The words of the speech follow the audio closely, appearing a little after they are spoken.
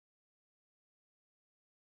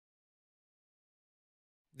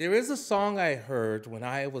There is a song I heard when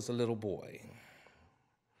I was a little boy.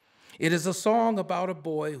 It is a song about a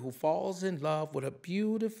boy who falls in love with a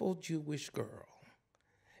beautiful Jewish girl,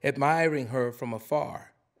 admiring her from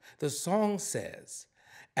afar. The song says,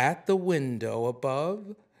 "At the window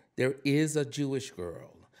above, there is a Jewish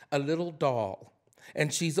girl, a little doll,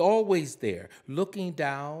 and she's always there, looking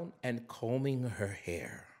down and combing her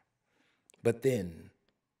hair." But then,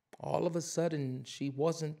 all of a sudden, she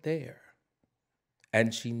wasn't there,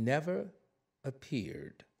 and she never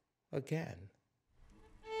appeared again.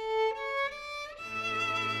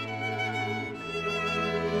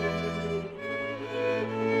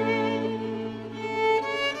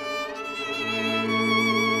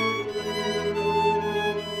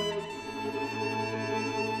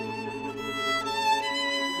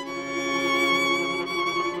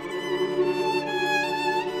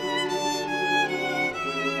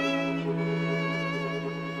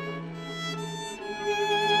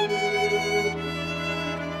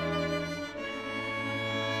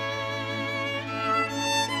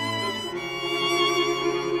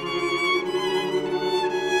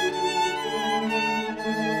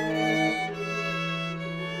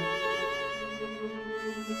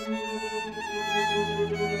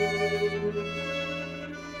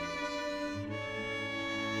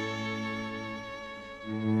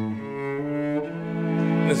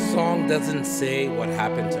 The song doesn't say what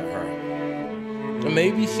happened to her.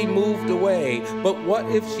 Maybe she moved away, but what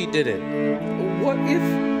if she didn't? What if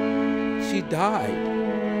she died?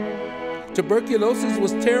 Tuberculosis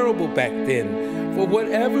was terrible back then. For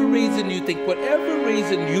whatever reason you think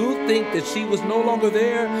that she was no longer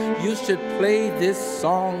there, you should play this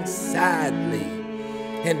song sadly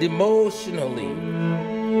and emotionally,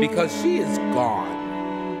 because she is gone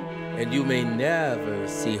and you may never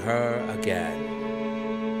see her again.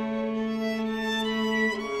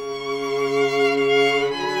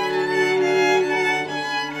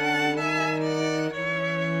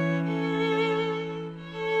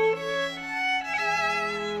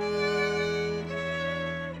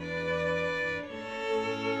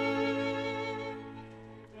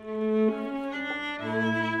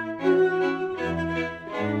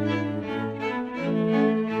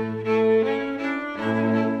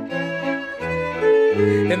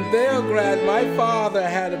 In Belgrade, my father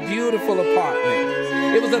had a beautiful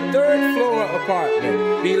apartment. It was a third-floor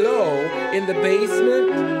apartment. Below, in the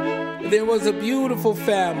basement, there was a beautiful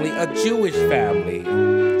family, a Jewish family.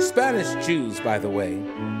 Spanish Jews, by the way.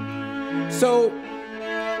 So,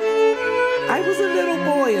 I was a little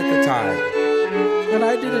boy at the time, and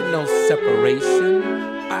I didn't know separation.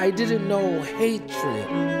 I didn't know hatred.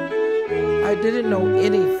 I didn't know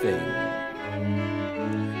anything.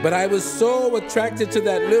 But I was so attracted to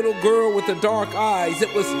that little girl with the dark eyes.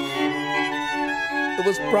 It was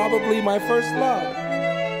probably my first love.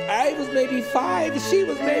 I was maybe 5, she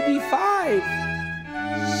was maybe 5.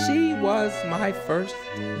 She was my first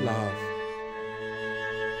love.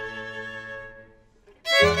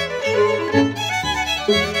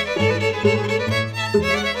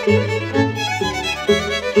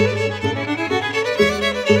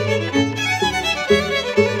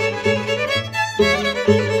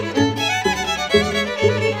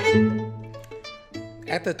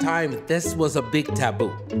 At the time, this was a big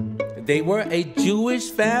taboo. They were a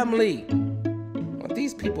Jewish family.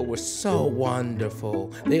 These people were so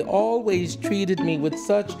wonderful. They always treated me with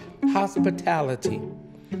such hospitality,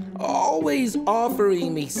 always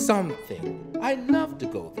offering me something. I loved to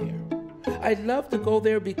go there. I loved to go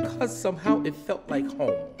there because somehow it felt like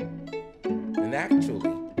home. And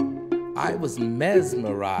actually, I was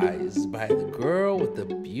mesmerized by the girl with the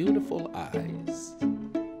beautiful eyes.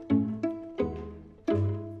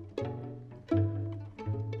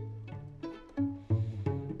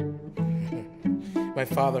 My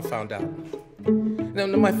father found out. Now,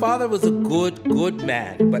 my father was a good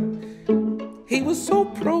man, but he was so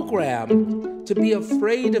programmed to be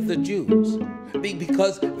afraid of the Jews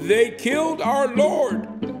because they killed our Lord.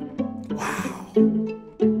 Wow.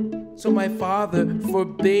 So my father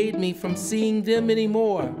forbade me from seeing them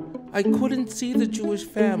anymore. I couldn't see the Jewish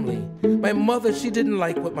family. My mother, she didn't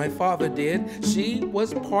like what my father did. She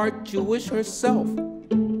was part Jewish herself.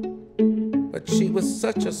 But she was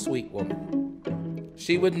such a sweet woman.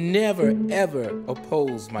 She would never, ever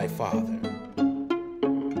oppose my father.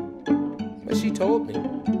 But she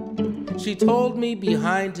told me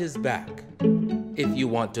behind his back, if you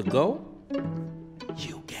want to go,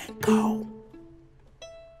 you can go.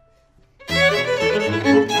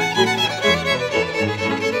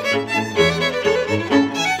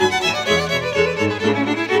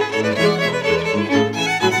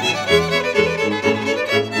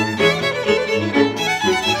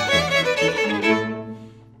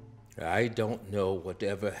 don't know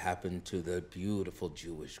whatever happened to the beautiful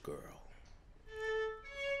Jewish girl.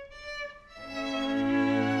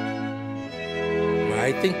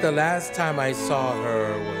 I think the last time I saw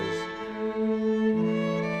her was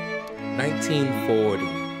 1940.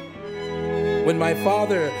 When my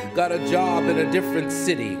father got a job in a different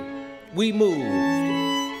city, we moved.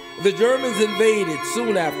 The Germans invaded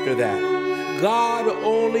soon after that. God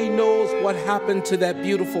only knows what happened to that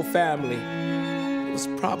beautiful family. It was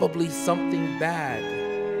probably something bad.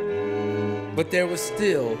 But there was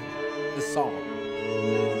still the song.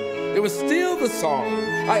 There was still the song.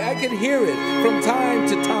 I could hear it from time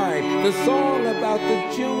to time. The song about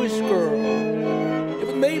the Jewish girl. It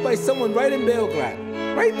was made by someone right in Belgrade.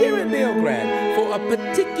 Right there in Belgrade. For a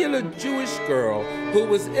particular Jewish girl who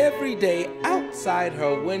was every day outside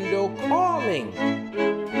her window calling.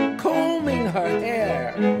 Combing her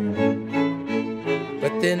hair.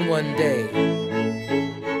 But then one day,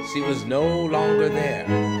 she was no longer there.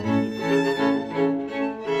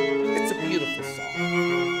 It's a beautiful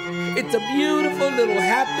song. It's a beautiful little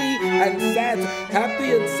happy and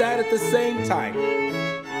sad at the same time.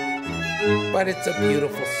 But it's a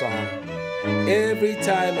beautiful song. Every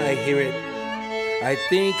time I hear it, I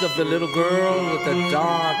think of the little girl with the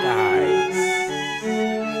dark eyes.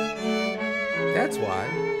 That's why.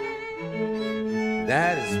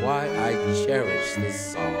 That is why I cherish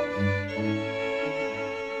this song.